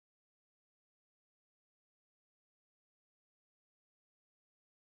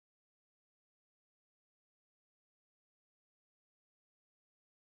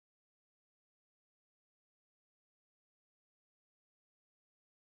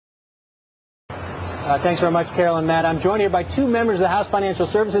Thanks very much, Carol and Matt. I'm joined here by two members of the House Financial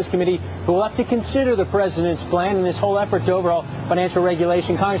Services Committee who will have to consider the president's plan in this whole effort to overhaul financial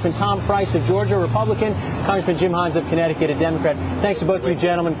regulation. Congressman Tom Price of Georgia, Republican. Congressman Jim Himes of Connecticut, a Democrat. Thanks to both of you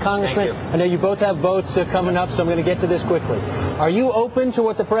gentlemen. Congressman, I know you both have votes coming up, so I'm going to get to this quickly. Are you open to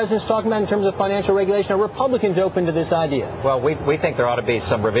what the president's talking about in terms of financial regulation? Are Republicans open to this idea? Well, we think there ought to be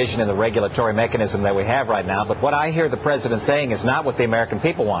some revision in the regulatory mechanism that we have right now. But what I hear the president saying is not what the American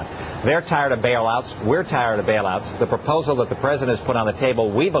people want. They're tired of bailouts. We're tired of bailouts. The proposal that the president has put on the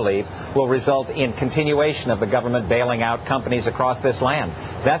table, we believe, will result in continuation of the government bailing out companies across this land.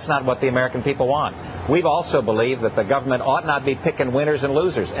 That's not what the American people want. We've also believed that the government ought not be picking winners and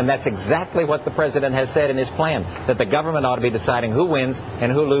losers, and that's exactly what the president has said in his plan, that the government ought to be deciding who wins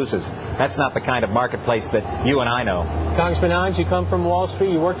and who loses. That's not the kind of marketplace that you and I know. Congressman Himes, you come from Wall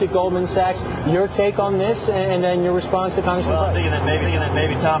Street, you worked at Goldman Sachs. Your take on this and then your response to Congressman Price? Well, thinking that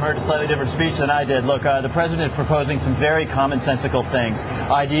maybe Tom heard a slightly different speech than I did. Look, the president is proposing some very commonsensical things.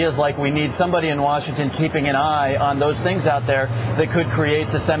 Ideas like we need somebody in Washington keeping an eye on those things out there that could create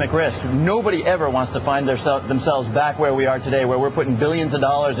systemic risks. Nobody ever wants to find themselves back where we are today, where we're putting billions of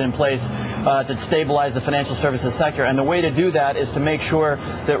dollars in place to stabilize the financial services sector. And the way to do that is to make sure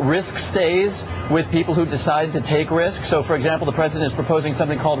that risk stays with people who decide to take risk. So, for example, the president is proposing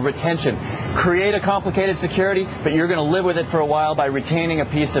something called retention. Create a complicated security, but you're going to live with it for a while by retaining a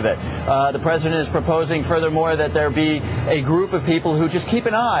piece of it. The president is proposing, furthermore, that there be a group of people who just keep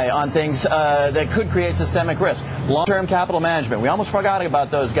an eye on things that could create systemic risk. Long-term capital management. We almost forgot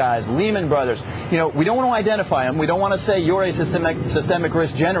about those guys. Lehman Brothers. You know, we don't want to identify them. We don't want to say you're a systemic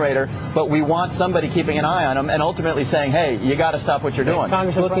risk generator, but we want somebody keeping an eye on them and ultimately saying, hey, you got to stop what you're doing.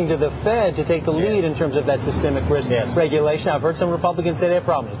 Congress is looking to the Fed to take the lead in terms of that systemic risk regulation. I've heard some Republicans say they have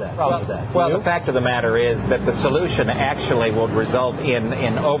problems with that. Well, the fact of the matter is that the solution actually will result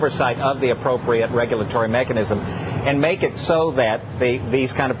in oversight of the appropriate regulatory mechanism and make it so that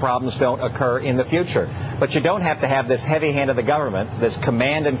these kind of problems don't occur in the future. But you don't have to have this heavy hand of the government, this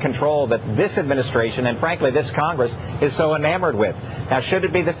command and control that this administration and, frankly, this Congress is so enamored with. Now, should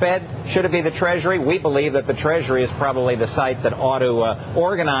it be the Fed? Should it be the Treasury? We believe that the Treasury is probably the site that ought to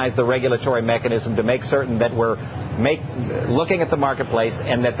organize the regulatory mechanism to make certain that we're looking at the marketplace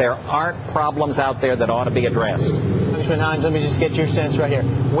and that there aren't problems out there that ought to be addressed. Congressman Himes, let me just get your sense right here.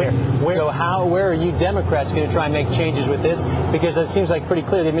 Where are you Democrats going to try and make changes with this? Because it seems like pretty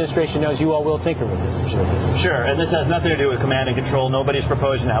clear the administration knows you all will tinker with this. Sure, and this has nothing to do with command and control. Nobody's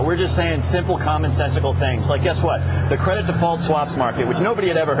proposing that. We're just saying simple, commonsensical things. Like, guess what? The credit default swaps market, which nobody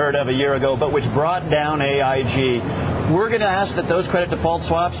had ever heard of a year ago, but which brought down AIG. We're going to ask that those credit default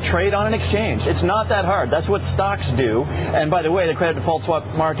swaps trade on an exchange. It's not that hard. That's what stocks do. And by the way, the credit default swap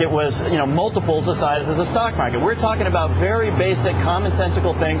market was, multiples the size of the stock market. We're talking about very basic,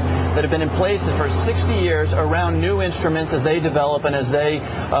 commonsensical things that have been in place for 60 years around new instruments as they develop and as they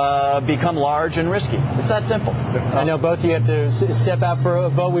become large and risky. It's that simple. I know both of you have to step out for a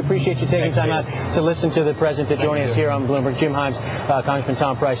vote. We appreciate you taking time out to listen to the president joining us here on Bloomberg. Jim Himes, Congressman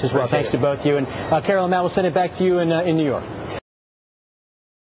Tom Price as well. Thanks to both of you. And Carol and Matt, we'll send it back to you in New York.